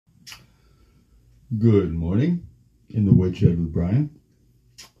Good morning in the woodshed with Brian.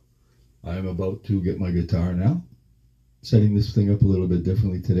 I am about to get my guitar now. Setting this thing up a little bit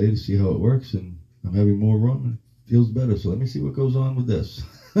differently today to see how it works, and I'm having more room and it feels better. So let me see what goes on with this.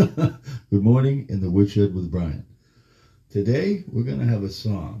 Good morning in the woodshed with Brian. Today we're going to have a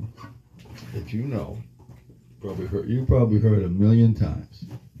song that you probably heard a million times.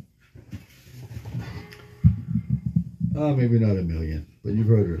 Maybe not a million, but you've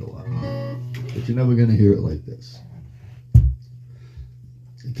heard it a lot. But you're never going to hear it like this.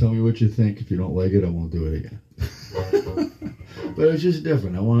 And tell me what you think. If you don't like it, I won't do it again. But it's just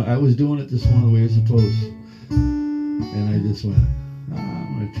different. I was doing it this morning the way it's supposed. And I just went,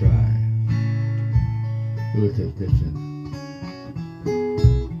 I'm going to try. Do it different.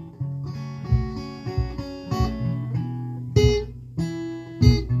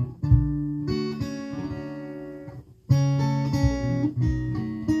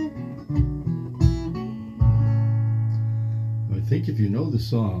 I think if you know the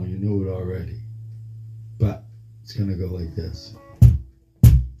song, you know it already. But it's going to go like this.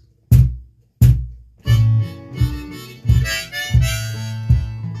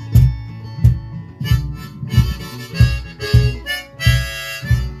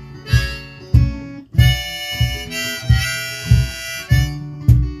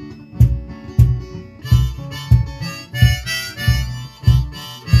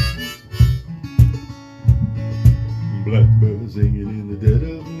 Blackbird singing in the dead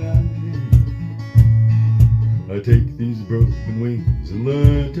of night. I take these broken wings and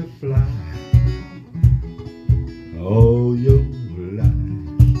learn to fly. All your life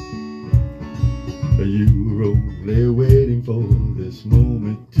you were only waiting for this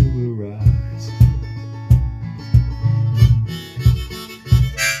moment to arise.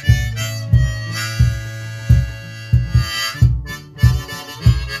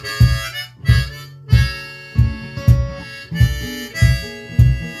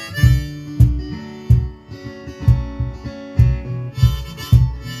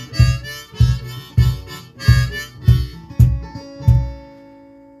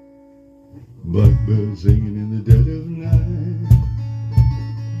 Blackbird singing in the dead of night.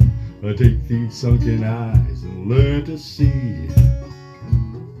 I take these sunken eyes and learn to see.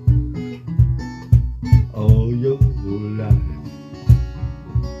 All your life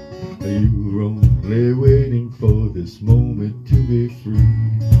you were only waiting for this moment to be free.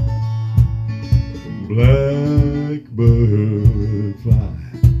 Blackbird fly.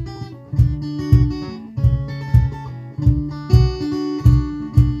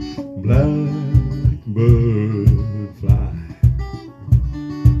 Blackbird fly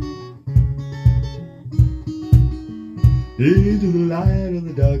into the light of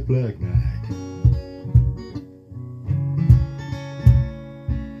the dark black night.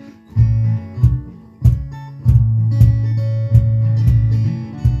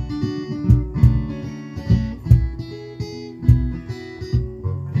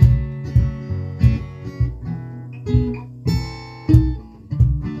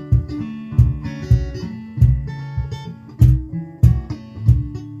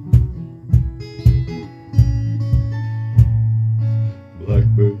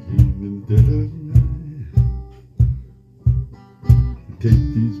 Blackbird singing in the dead of night. Take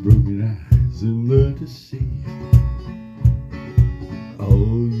these broken eyes and learn to see.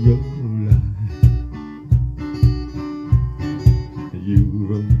 All your life you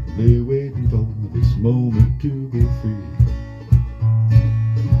were only waiting for this moment to be free.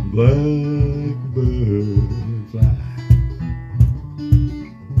 Blackbird fly.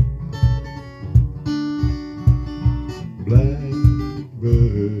 Blackbird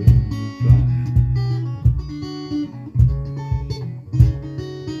fly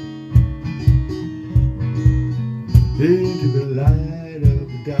into the light of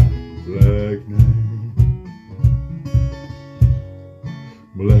the dark black night.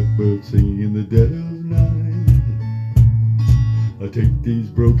 Blackbird singing in the dead of night. I take these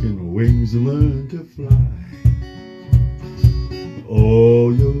broken wings and learn to fly.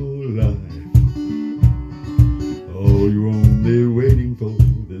 All your life, oh, you're only waiting for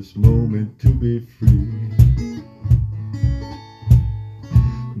this moment to be free.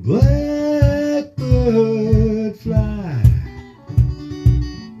 Blackbird fly.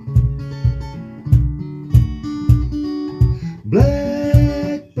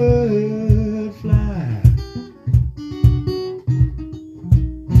 Blackbird fly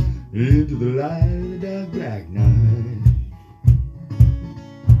into the light of the dark black night.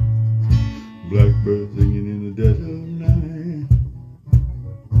 Blackbird singing in the dead of night.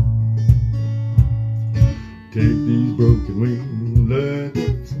 Take these broken wings and learn to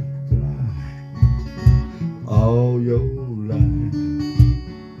fly. all your life.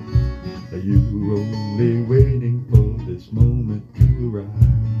 You're only waiting for this moment to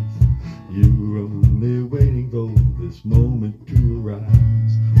arise. You're only waiting for this moment to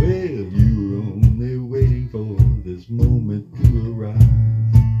arise. Well, you're only waiting for this moment to arise.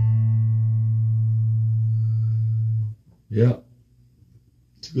 Yeah,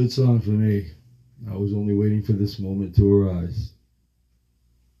 it's a good song for me. I was only waiting for this moment to arise.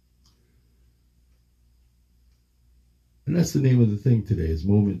 And that's the name of the thing today, is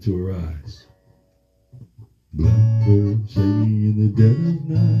Moment to Arise. Blackbird singing in the dead of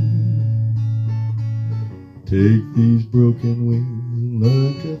night. Take these broken wings and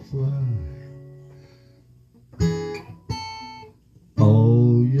learn to fly.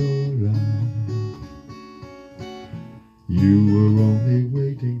 All your life, you were only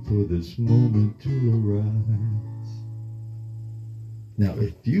waiting for this moment to arise. Now,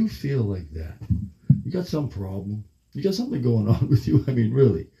 if you feel like that, you got some problem, you got something going on with you, I mean,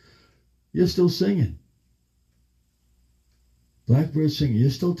 really, you're still singing. Blackbird singing, you're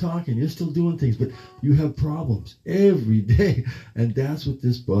still talking, you're still doing things, but you have problems every day. And that's what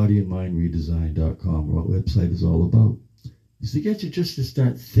this bodyandmindredesign.com website is all about. Is to get you just to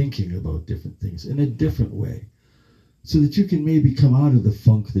start thinking about different things in a different way, so that you can maybe come out of the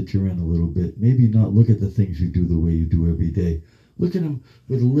funk that you're in a little bit. Maybe not look at the things you do the way you do every day. Look at them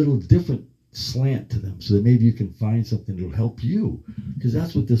with a little different slant to them, so that maybe you can find something that will help you, because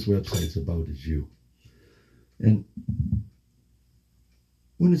that's what this website's about, is you. And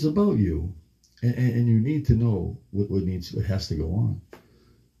when it's about you, and you need to know what has to go on,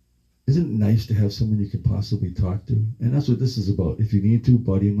 isn't it nice to have someone you can possibly talk to? And that's what this is about. If you need to,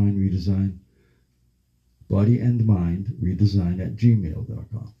 Body and Mind Redesign,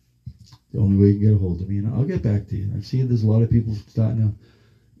 bodyandmindredesign@gmail.com. The only way you can get a hold of me, and I'll get back to you. I've seen there's a lot of people starting to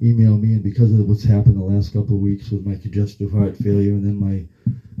email me, and because of what's happened the last couple of weeks with my congestive heart failure and then my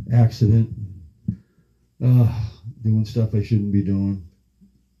accident, doing stuff I shouldn't be doing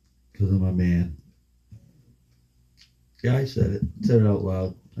because I'm a man. Yeah, I said it out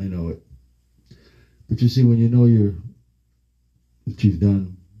loud. I know it. But you see, when you know what you've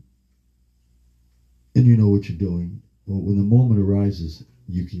done, and you know what you're doing, well, when the moment arises,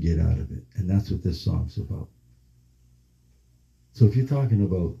 you can get out of it. And that's what this song's about. So if you're talking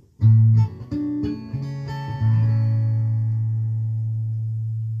about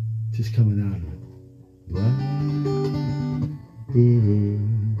just coming out of it, blackbird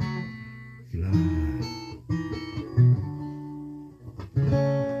fly.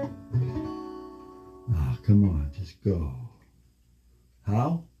 Come on, just go.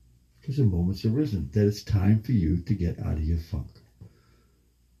 How? Because the moment's arisen, that it's time for you to get out of your funk.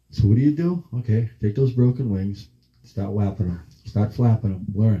 So what do? Okay, take those broken wings, start whapping them, start flapping them,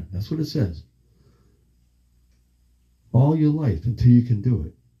 learn. That's what it says. All your life until you can do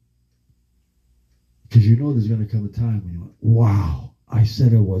it. Because you know there's going to come a time when you're like, wow, I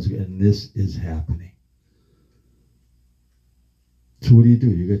said I was, and this is happening. So what do?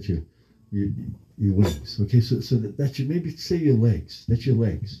 You got your wings. Okay, so that's your, maybe say your legs. That's your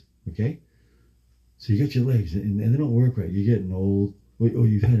legs. Okay? So you got your legs, and they don't work right. You're getting old, or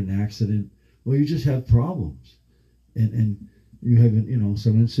you've had an accident, or you just have problems. And you have,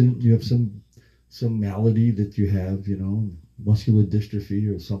 some incident, you have some malady that you have, muscular dystrophy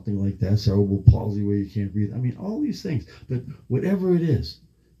or something like that, cerebral palsy where you can't breathe. I mean, all these things. But whatever it is,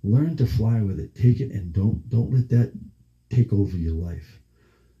 learn to fly with it. Take it, and don't let that take over your life.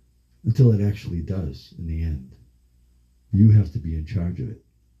 Until it actually does in the end. You have to be in charge of it.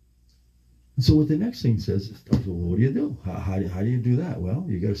 And so what the next thing says is, well, what do? How do you do that? Well,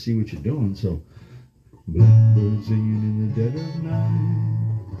 you got to see what you're doing. So, blackbird singing in the dead of night.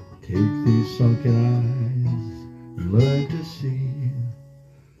 Take these sunken eyes and learn to see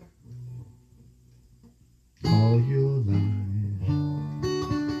all your life.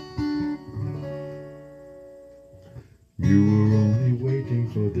 You were only waiting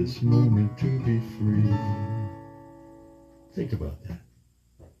for this moment to be free. Think about that.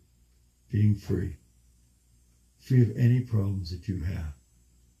 Being free. Free of any problems that you have.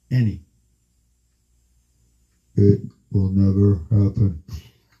 Any. It will never happen.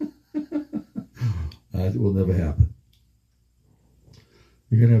 It will never happen.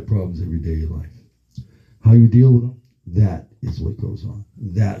 You're going to have problems every day of your life. How you deal with them, that is what goes on.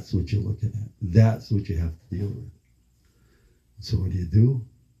 That's what you're looking at. That's what you have to deal with. So what do?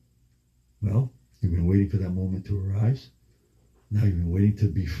 Well, you've been waiting for that moment to arise. Now you've been waiting to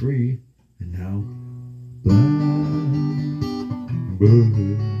be free. And now,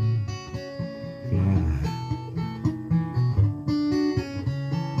 blackbird fly.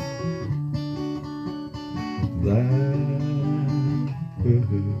 Black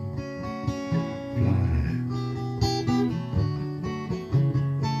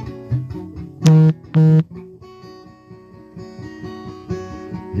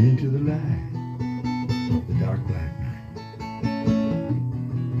into the light of the dark black night.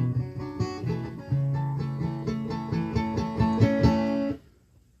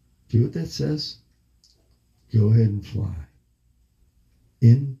 See what that says? Go ahead and fly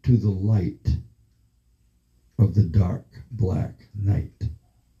into the light of the dark black night.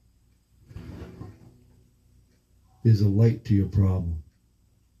 There's a light to your problem.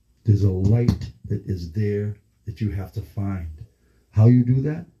 There's a light that is there that you have to find. How you do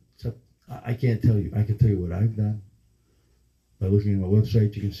that? I can't tell you. I can tell you what I've done. By looking at my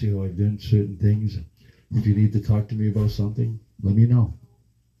website, you can see how I've done certain things. If you need to talk to me about something, let me know.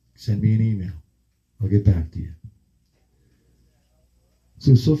 Send me an email. I'll get back to you.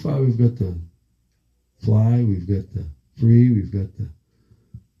 So far we've got the fly, we've got the free, we've got the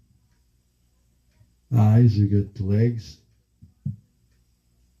eyes, we've got the legs.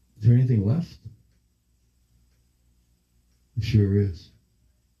 Is there anything left? It sure is.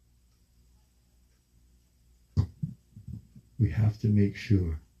 We have to make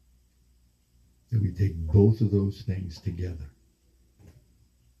sure that we take both of those things together.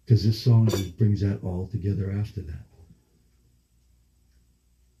 Because this song just brings that all together after that.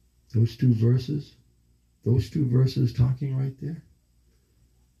 Those two verses talking right there,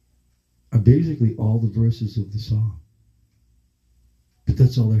 are basically all the verses of the song. But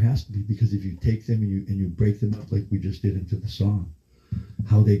that's all there has to be, because if you take them and you break them up like we just did into the song,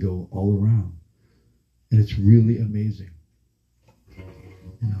 how they go all around. And it's really amazing.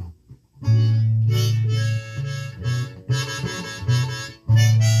 You know.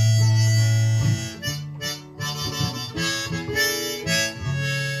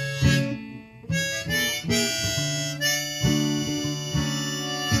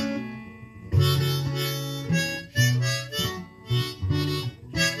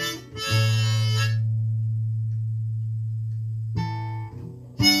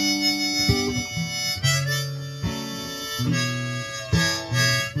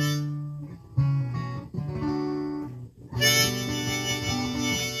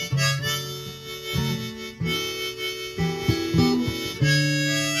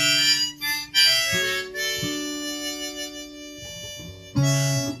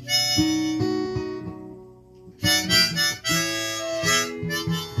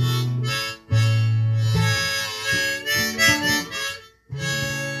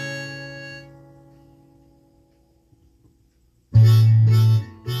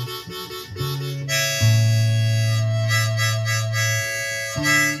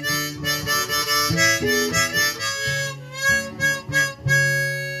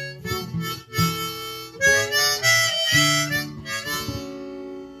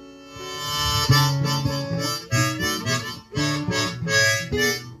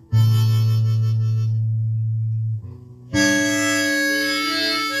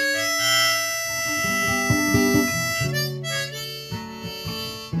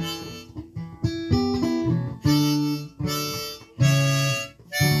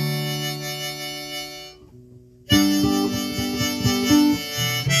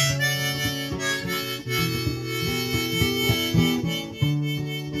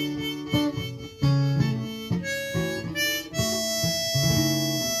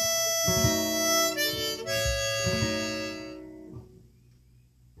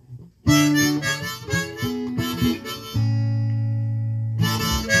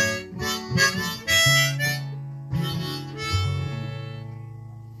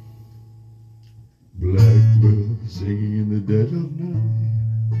 Blackbird singing in the dead of night.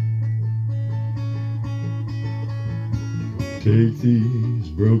 Take these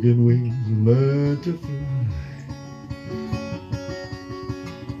broken wings and learn to fly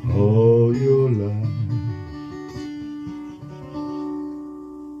all your life.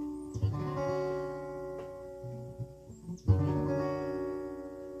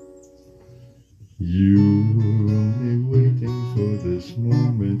 You were only waiting for this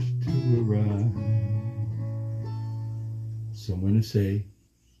moment to arrive. So I'm going to say,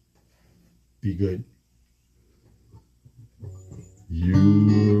 be good. You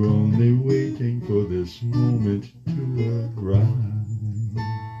were only waiting for this moment to arrive.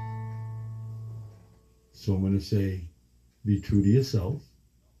 So I'm going to say, be true to yourself.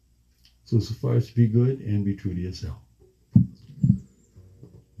 So far as be good and be true to yourself.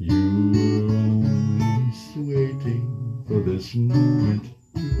 You were only waiting for this moment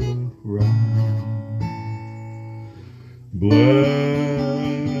to arrive. Blackbird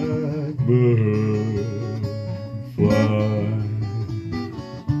fly.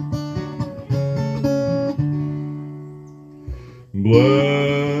 Blackbird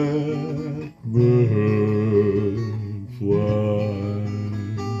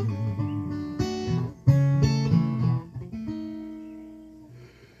fly.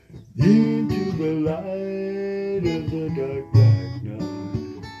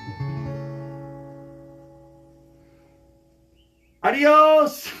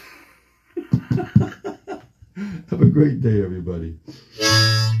 Adios! Have a great day, everybody.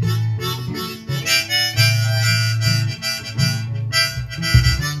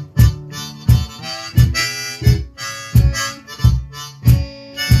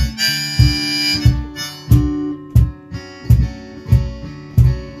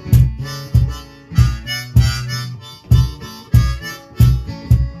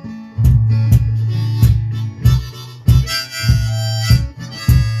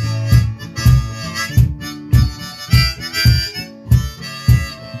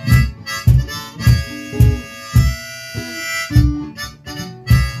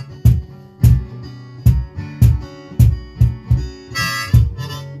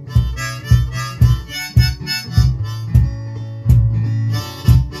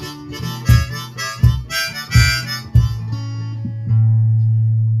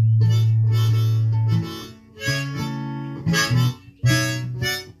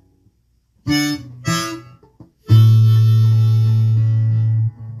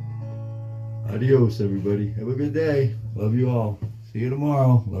 Adios, everybody. Have a good day. Love you all. See you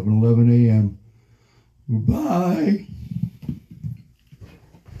tomorrow, 11:11 a.m. Goodbye.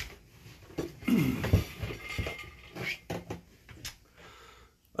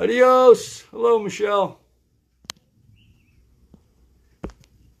 Adios. Hello, Michelle.